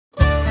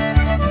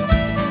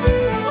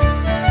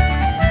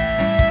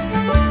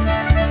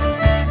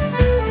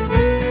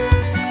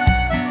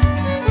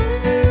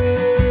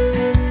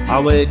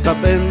I wake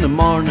up in the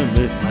morning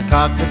with my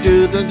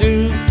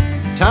cock-a-doodle-doo.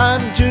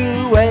 Time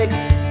to wake,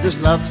 there's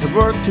lots of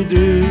work to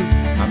do.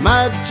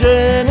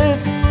 Imagine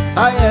if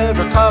I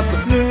ever caught the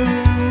flu.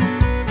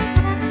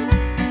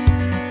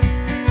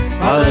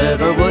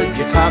 Whatever would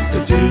you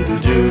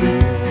cock-a-doodle-doo?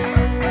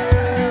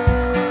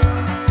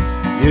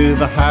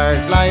 You've a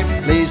hard life,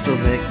 please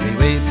don't make me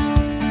weep.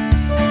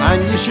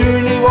 And you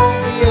surely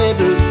won't be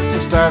able to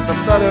start up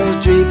that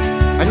old Jeep.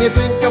 And you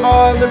think of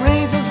all the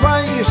reasons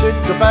why you should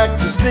go back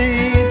to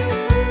sleep.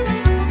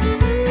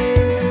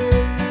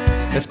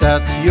 If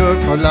that's your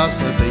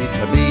philosophy,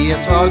 to me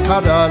it's all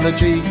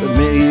cardiology. With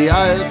me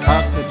I'll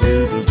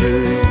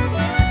cock-a-doodle-doo.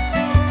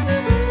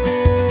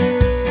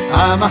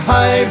 I'm a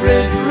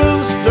hybrid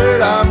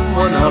rooster, I'm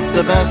one of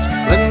the best.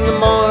 When the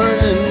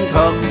morning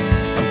comes,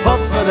 I'm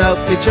puffing out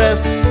my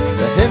chest.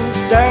 The hens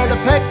start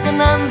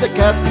a-pecking and the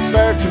cattle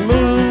start to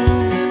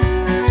moo.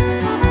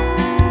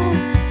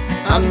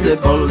 And the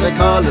bull, they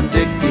call him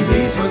Dicky,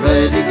 he's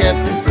already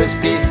getting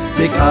frisky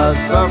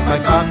because of my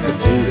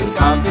cock-a-doodle,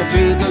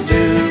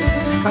 cock-a-doodle-doo.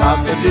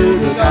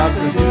 Cock-a-doodle,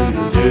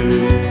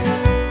 cock-a-doodle-doo.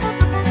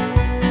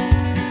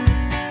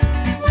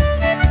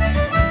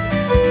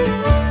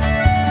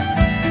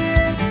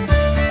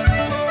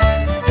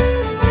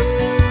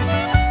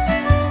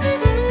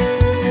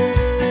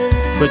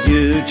 But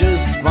you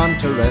just want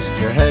to rest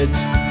your head.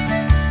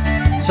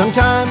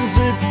 Sometimes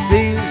it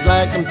feels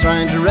like I'm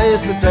trying to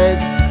raise the dead.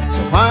 So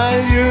while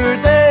you're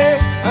there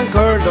and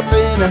curled up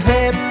in a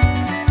head,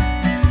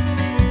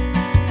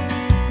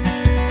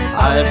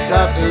 I've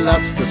got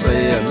lots to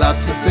say and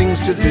lots of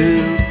things to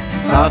do.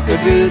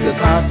 Cock-a-doodle,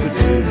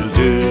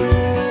 cock-a-doodle-doo.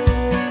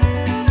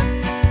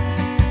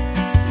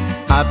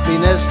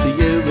 Happiness to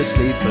you is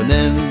sleeping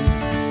in.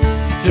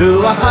 To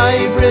a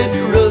hybrid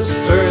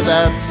rooster,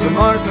 that's a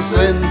mortal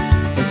sin.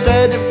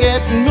 Instead of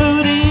getting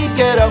moody,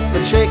 get up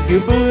and shake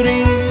your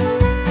booty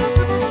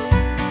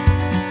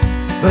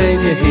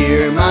when you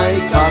hear my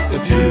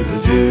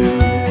cock-a-doodle-doo.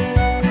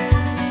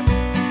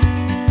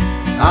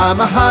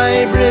 I'm a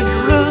hybrid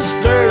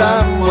rooster,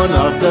 I'm one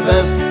of the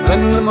best.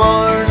 When the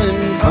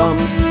morning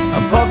comes,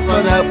 I'm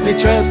puffing out my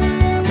chest.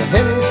 The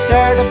hens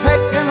start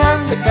a-pecking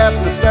and the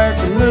cattle start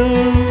to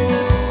moo.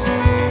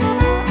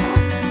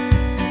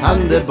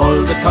 And the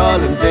bull, they call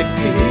him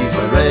Dicky, he's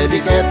already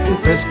getting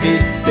frisky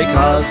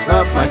because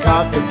of my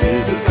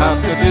cock-a-doodle,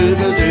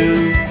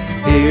 cock-a-doodle-doo.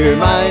 Hear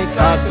my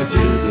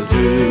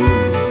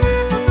cock-a-doodle-doo.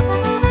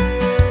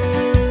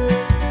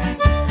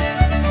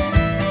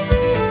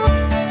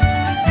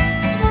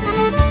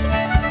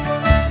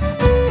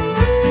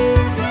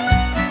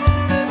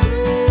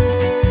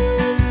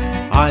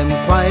 I'm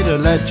quite a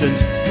legend,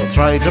 don't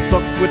try to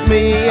fuck with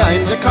me.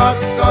 I'm the cock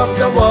of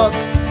the walk,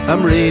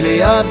 I'm really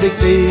a big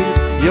deal.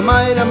 You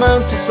might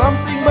amount to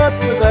something, but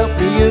without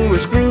me you are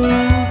screwed.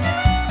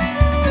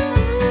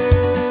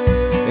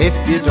 If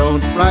you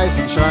don't rise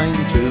and shine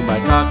to my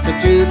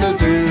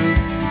cock-a-doodle-doo.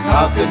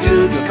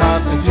 Cock-a-doodle,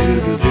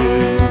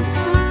 cock-a-doodle-doo.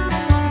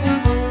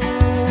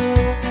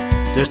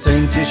 There's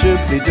things you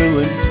should be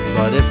doing,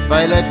 but if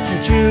I let you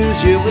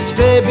choose, you would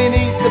stay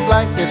beneath the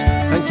blanket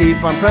and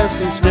keep on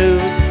pressing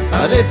snooze.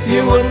 And if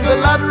you won the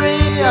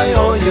lottery, I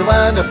owe you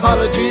an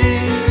apology.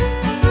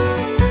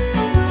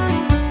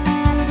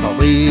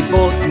 We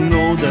both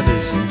know that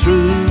isn't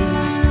true.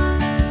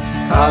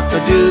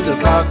 Cock-a-doodle,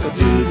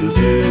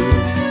 cock-a-doodle-doo.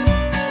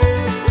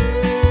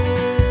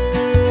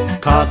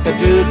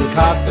 Cock-a-doodle,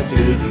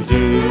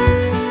 cock-a-doodle-doo.